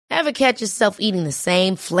Ever catch yourself eating the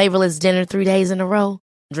same flavorless dinner 3 days in a row?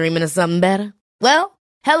 Dreaming of something better? Well,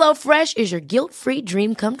 HelloFresh is your guilt-free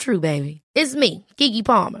dream come true, baby. It's me, Keke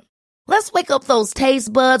Palmer. Let's wake up those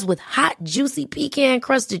taste buds with hot, juicy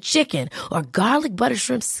pecan-crusted chicken or garlic butter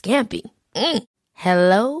shrimp scampi.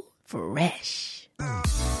 Hello Fresh.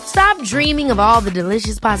 Stop dreaming of all the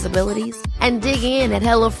delicious possibilities and dig in at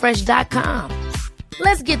HelloFresh.com.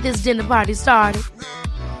 Let's get this dinner party started.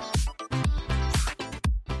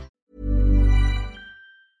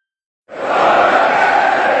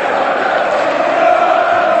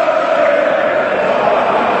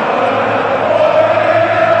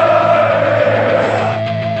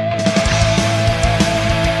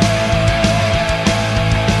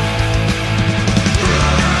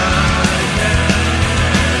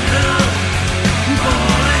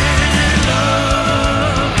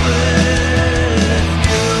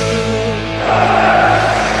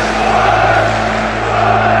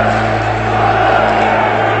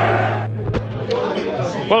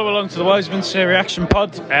 To the Wiseman's reaction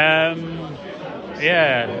pod.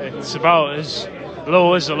 It's about as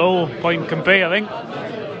low as a low point can be, I think.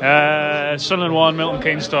 Sunderland 1, Milton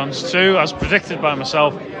Keynes Dons 2, as predicted by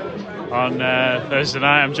myself on Thursday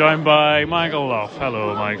night. I'm joined by Michael Loff.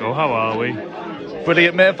 Hello, Michael. How are we?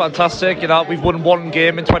 Brilliant, mate. Fantastic. You know, we've won one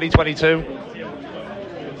game in 2022.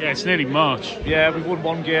 Yeah, it's nearly March. Yeah, we've won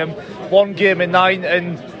one game in 9,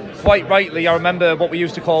 and quite rightly, I remember what we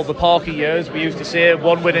used to call the Parky years. We used to say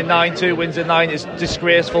 1 win in 9, 2 wins in 9 is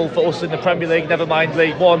disgraceful for us in the Premier League, never mind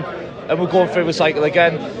League One, and we're going through the cycle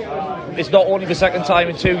again. It's not only the second time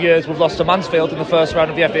in 2 years we've lost to Mansfield in the first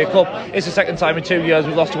round of the FA Cup, it's the second time in 2 years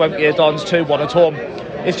we've lost to MK Dons 2-1 at home.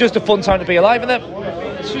 It's just a fun time to be alive, isn't it?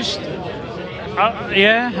 It's just,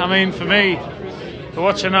 I mean, for me,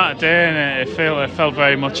 watching that today, and it felt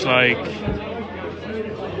very much like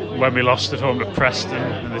when we lost at home to Preston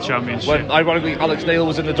in the Championship. When, ironically, Alex Neil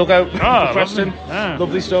was in the dugout for Preston.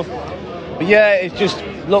 Lovely stuff. But yeah, it's just,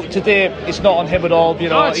 look, today, it's not on him at all. You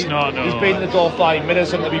know, it's not, no. He's been in the door 5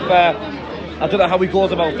 minutes, and to be fair, I don't know how he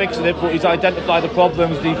goes about fixing it, but he's identified the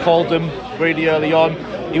problems, and he called them really early on.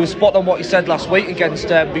 He was spot on what he said last week against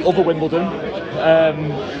the other Wimbledon.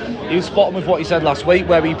 He was spot on with what he said last week,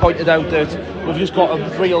 where he pointed out that we've just got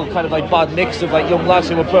a real kind of like bad mix of like young lads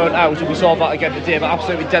who were burnt out, and we saw that again today, but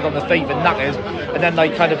absolutely dead on the feet and knackers. And then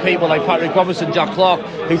like kind of people like Patrick Robinson, Jack Clark,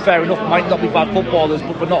 who fair enough might not be bad footballers,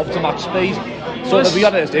 but we're not up to match speed. So to be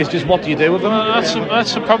honest, it's just what do you do with them?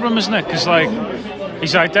 That's the problem, isn't it? Because like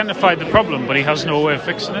he's identified the problem, but he has no way of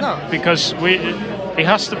fixing it. No. Because he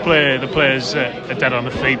has to play the players that are dead on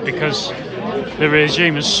the feet because the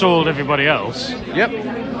regime has sold everybody else.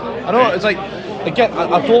 Yep. I know, it's like, again,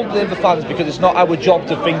 I don't blame the fans because it's not our job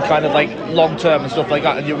to think kind of like long term and stuff like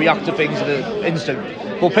that, and you react to things in an instant.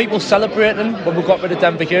 But people celebrating when we got rid of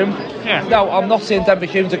Denver Hume. Yeah. Now, I'm not saying Denver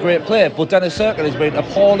Hume's a great player, but Dennis Circle has been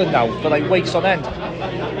appalling now for like weeks on end.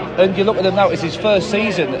 And you look at him now, it's his first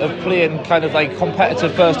season of playing kind of like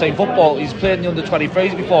competitive first team football. He's played in the under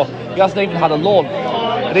 23s before. He hasn't even had a loan.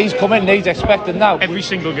 And he's come in and he's expecting now. Every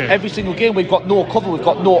single game. We've got no cover, we've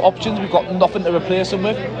got no options, we've got nothing to replace him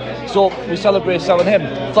with. So we celebrate selling him.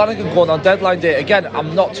 Flanagan going on deadline day. Again,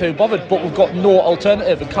 I'm not too bothered, but we've got no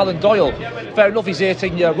alternative. And Callum Doyle, fair enough, he's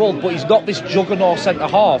 18 year old, but he's not this juggernaut centre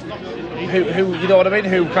half. Who you know what I mean?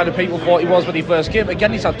 Who kind of people thought he was when he first came.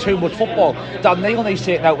 Again, he's had too much football. Dan Neil needs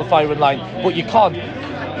taken out the firing line, but you can't.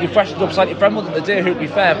 You freshened up Santi Bremwood today, who, to be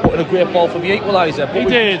fair, put in a great ball for the equaliser. He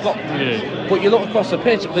did. But you look across the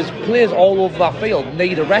pitch, there's players all over that field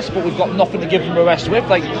need a rest, but we've got nothing to give them a rest with.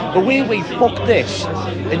 Like the way we fucked this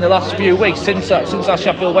in the last few weeks since our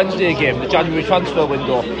Sheffield Wednesday game, the January transfer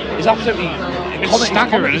window, is absolutely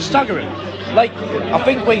staggering. Like, I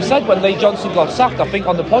think what he said when Lee Johnson got sacked, I think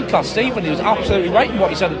on the podcast, Stephen, he was absolutely right in what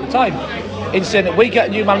he said at the time, in saying that we get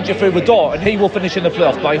a new manager through the door and he will finish in the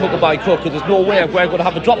playoffs by hook or by crook, because there's no way we're going to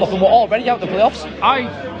have a drop off, and we're already out in the playoffs.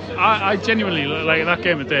 I genuinely, like that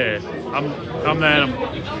game of day, I'm there,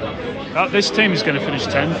 this team is going to finish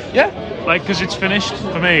 10th. Yeah. Like, because it's finished,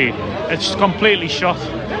 for me, it's completely shot.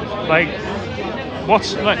 Like,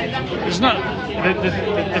 what's, like, there's not,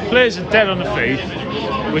 the players are dead on the feet,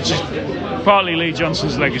 which is partly Lee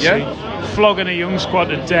Johnson's legacy, flogging a young squad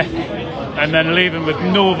to death and then leaving with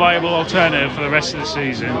no viable alternative for the rest of the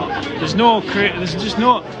season. There's just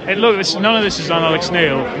no. None of this is on Alex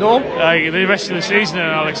Neil. No. The rest of the season on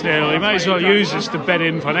Alex Neil. He might as well use this to bed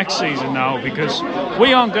in for next season now, because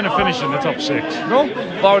we aren't going to finish in the top 6. No,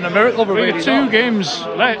 barring a miracle, we've played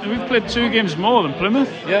 2 games more than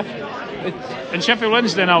Plymouth. Yeah. And Sheffield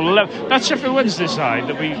Wednesday now. That Sheffield Wednesday side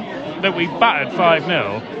that we battered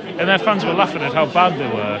 5-0. And their fans were laughing at how bad they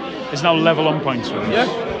were, is now level on points with us. Yeah.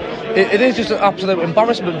 it is just an absolute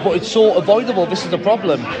embarrassment, but it's so avoidable. This is the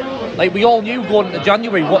problem. Like, we all knew going into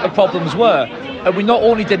January what the problems were, and we not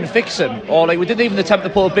only didn't fix them, or like we didn't even attempt to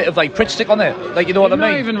put a bit of like Pritt stick on it. Like, you know what I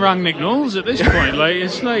mean? Not even rang Nick Knowles at this point. Like,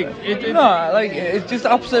 it's like it's just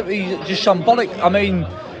absolutely just shambolic. I mean,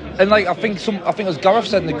 and like I think as Gareth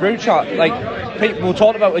said in the group chat, like people were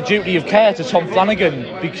talking about a duty of care to Tom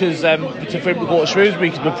Flanagan because for him to go to Shrewsbury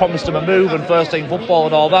because we promised him a move and first team football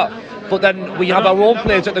and all that. But then we have our own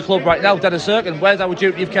players at the club right now, Dennis Erkin. Where's our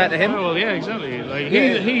duty of care to him? Oh, well, yeah, exactly. Like,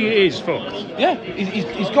 he is fucked. Yeah,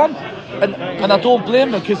 he's gone. And I don't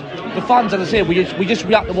blame them, because the fans, as I say, we just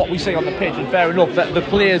react to what we see on the pitch, and fair enough, that the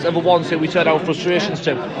players are the ones who we turn our frustrations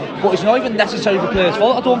to. But it's not even necessarily the players'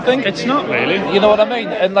 fault, I don't think. It's not really. You know what I mean?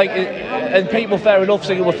 And like, and people, fair enough,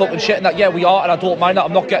 saying we're fucking shit and that. Yeah, we are, and I don't mind that.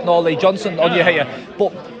 I'm not getting all Lee Johnson on you here.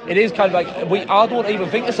 But it is kind of like, I don't even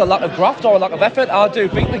think it's a lack of graft or a lack of effort. I do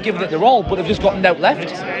think they're giving it their all, but they've just got out left.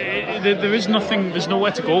 There is nothing, there's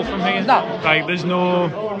nowhere to go from here. No. Like, there's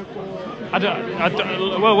no... I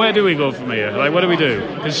don't, well, where do we go from here? Like, what do we do?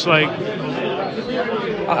 Because, like...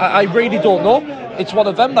 I really don't know. It's one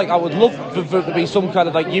of them. Like, I would love for there to be some kind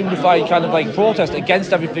of like unified kind of like protest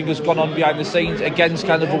against everything that's gone on behind the scenes, against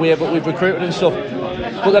kind of the way that we've recruited and stuff.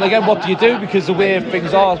 But then again, what do you do? Because the way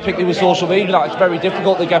things are, particularly with social media, like, it's very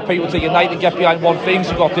difficult to get people to unite and get behind one thing.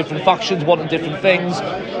 So you've got different factions wanting different things,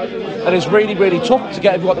 and it's really, really tough to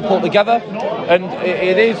get everyone to pull together. And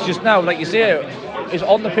it is just now, like you say, it's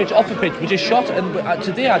on the pitch, off the pitch. We just shot, and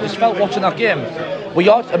today I just felt watching that game. We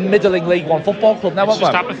are a middling League One football club now, it's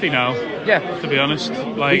just apathy now. Yeah, to be honest,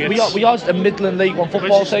 like we are just a middling League One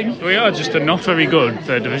football team. We are just a not very good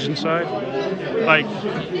third division side. Like,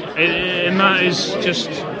 and that is just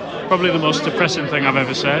probably the most depressing thing I've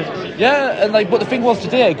ever said. Yeah, and like, but the thing was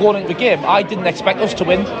today, going into the game, I didn't expect us to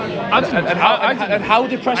win. And how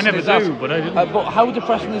depressing is that? But I didn't. But how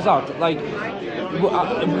depressing is that? Like,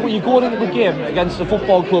 you're going into the game against a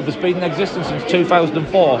football club that's been in existence since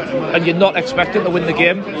 2004, and you're not expecting to win the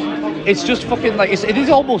game. It's just fucking like, it is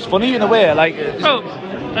almost funny in a way. Like, well,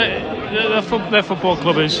 their football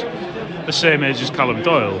club is the same age as Callum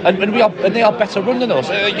Doyle, and they are better run than us.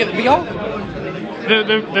 We are.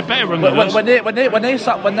 They're better run than us.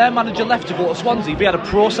 When their manager left to go to Swansea, they had a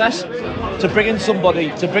process to bring in somebody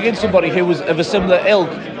who was of a similar ilk.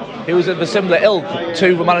 He was of a similar ilk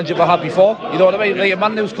to the manager they had before. You know what I mean? Like, a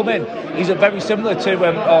man who's come in, he's very similar to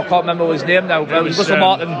I can't remember his name now. Russell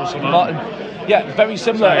Martin. Yeah, very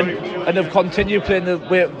similar, and have continued playing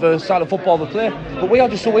the style of football they play. But we are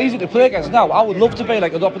just so easy to play against now. I would love to be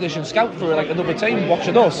like an opposition scout for like another team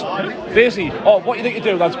watching us. Basically, what you think you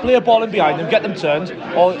do, lads? Play a ball in behind them, get them turned.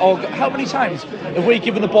 Or how many times have we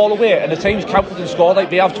given the ball away and the team's counted and scored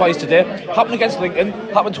like they have twice today? Happened against Lincoln,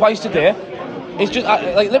 happened twice today. It's just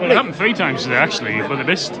like, well, it happened 3 times today actually, but they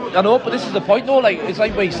missed. I know, but this is the point though. Like, it's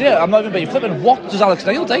like we say, I'm not even being flippant. What does Alex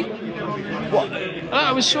Neil do? What?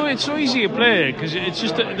 It's so easy to play, because it's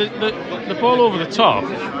just the ball over the top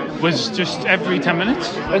was just every 10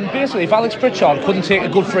 minutes. And basically, if Alex Pritchard couldn't take a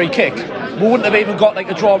good free kick, we wouldn't have even got like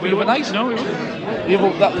a draw the other night. No, we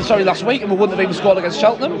wouldn't. Last week, and we wouldn't have even scored against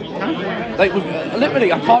Cheltenham. Like,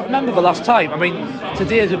 literally, I can't remember the last time. I mean,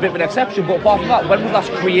 today is a bit of an exception, but apart from that, when we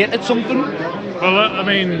last created something? Well, I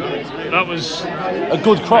mean, that was a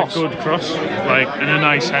good cross. Like, and a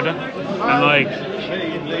nice header, and like.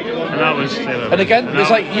 And that was. And again, it's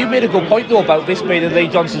like, you made a good point though about this being in Lee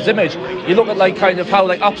Johnson's image. You look at like kind of how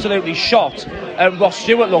like absolutely shot Ross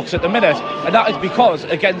Stewart looks at the minute, and that is because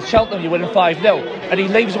against Cheltenham you're winning 5-0, and he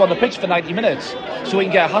leaves him on the pitch for 90 minutes so he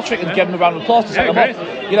can get a hat trick and give him a round of applause to set him off.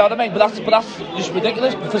 You know what I mean? But that's just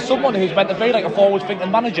ridiculous for someone who's meant to be like a forward-thinking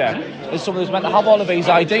manager, and someone who's meant to have all of these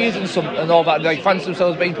ideas and all that, and like fancy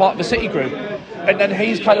themselves being part of the City group. And then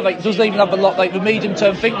he's kind of like doesn't even have a lot like the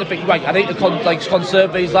medium-term thinking to think, right, I need to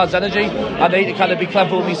conserve these lads' energy. I need to kind of be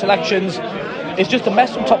clever with these selections. It's just a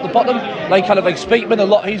mess from top to bottom. Like, kind of like Speakman,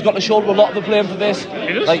 he's got to shoulder a lot of the blame for this.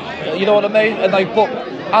 Like, you know what I mean? And like, but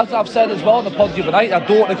as I've said as well on the pod the other night, I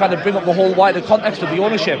don't want to kind of bring up the whole wider context of the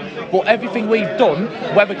ownership, but everything we've done,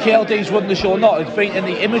 whether KLD's run the show or not, it's been in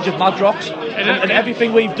the image of Madrox. And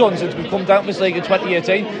everything we've done since we've come down to this league in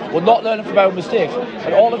 2018, we're not learning from our mistakes.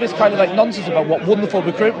 And all of this kind of like nonsense about what wonderful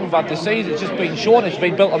recruitment we've had this season, it's just been shown, it's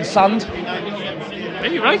been built on sand. Are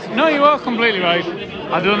you right? No, you are completely right.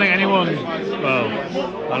 I don't think anyone,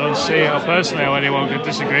 I don't see how personally how anyone could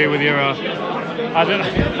disagree with you. I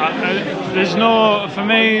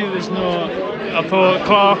thought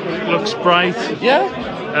Clark looks bright. Yeah.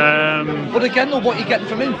 But again, though, what you're getting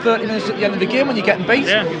from him 30 minutes at the end of the game when you're getting beat.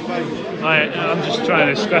 Yeah, I'm just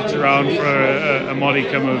trying to scratch around for a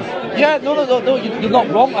modicum of. Yeah, no, you're not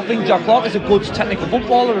wrong. I think Jack Clarke is a good technical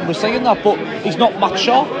footballer, and we're saying that, but he's not match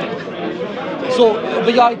sharp. So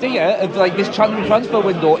the idea of like this transfer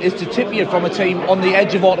window is to tip you from a team on the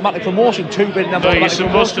edge of automatic promotion to being them. You're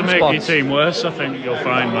supposed to make your team worse. I think you'll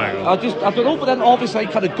find, Michael. I don't know, but then obviously I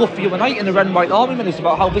kind of guff you and night in the Red and White Army minutes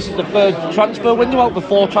about how this is the third transfer window out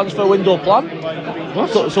before transfer window plan.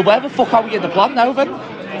 What? So where the fuck are we in the plan now then?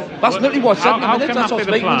 That's literally what I said in the minutes. That's what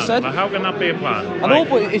Speakman said. How can that be a plan? I know,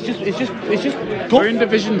 but it's just. We're in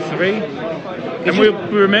Division 3, and we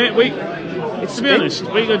remain. To be honest,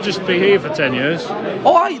 we could just be here for 10 years.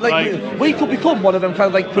 We could become one of them kind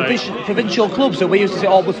of like provincial clubs that we used to say,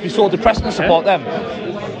 oh, must be so depressing to support them.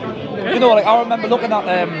 Yeah. You know, like I remember looking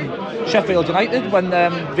at Sheffield United when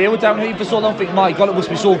they were down here for so long, thinking, my God, it must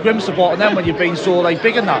be so grim supporting them when you've been so like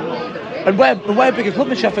big in that. And we're a bigger club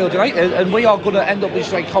than Sheffield United, and we are going to end up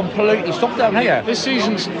just like completely stuck down here. This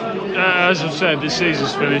season's, as I've said, this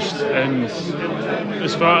season's finished, and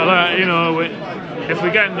as far as you know, if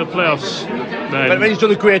we get in the playoffs, then he's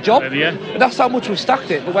done a great job. Then, yeah. And that's how much we've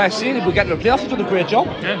stacked it. But we're seeing if we get in the playoffs, he's done a great job.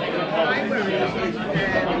 Yeah.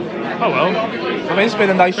 Oh well. I mean, it's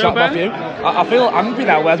been a nice chat with you. I feel angry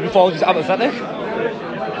now, whereas before I was just apathetic.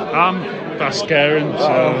 That's caring.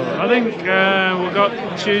 So I think we've got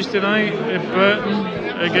Tuesday night at Burton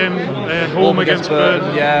again, home against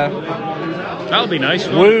Burton. Yeah. That'll be nice.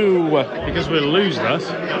 Woo! Because we'll lose that.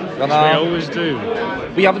 As we always do.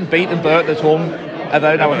 We haven't beaten Burton at home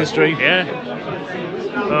ever in our history. Yeah.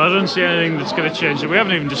 Well, I don't see anything that's going to change it. We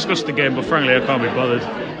haven't even discussed the game, but frankly, I can't be bothered.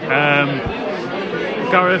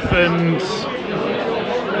 Gareth and...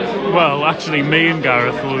 Well, actually, me and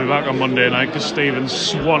Gareth will be back on Monday night because Stephen's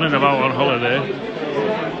swanning about on holiday.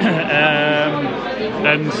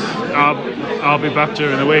 And I'll be back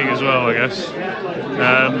during the week as well, I guess.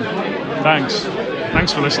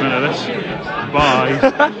 Thanks for listening to this. Bye.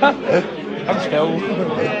 Thanks, Phil.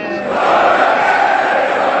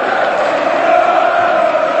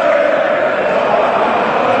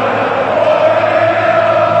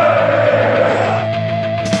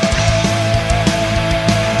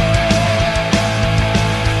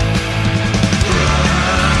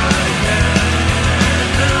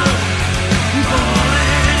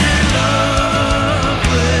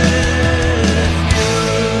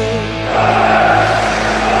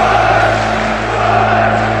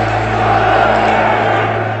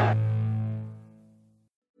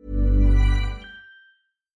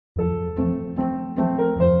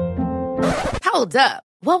 Hold up.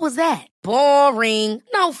 What was that? Boring.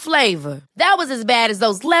 No flavor. That was as bad as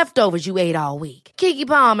those leftovers you ate all week. Keke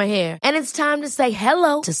Palmer here, and it's time to say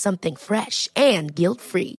hello to something fresh and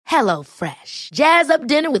guilt-free. Hello Fresh. Jazz up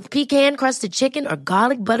dinner with pecan-crusted chicken or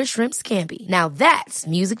garlic butter shrimp scampi. Now that's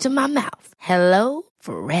music to my mouth. Hello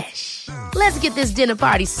Fresh. Let's get this dinner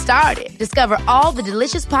party started. Discover all the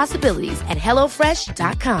delicious possibilities at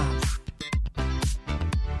HelloFresh.com.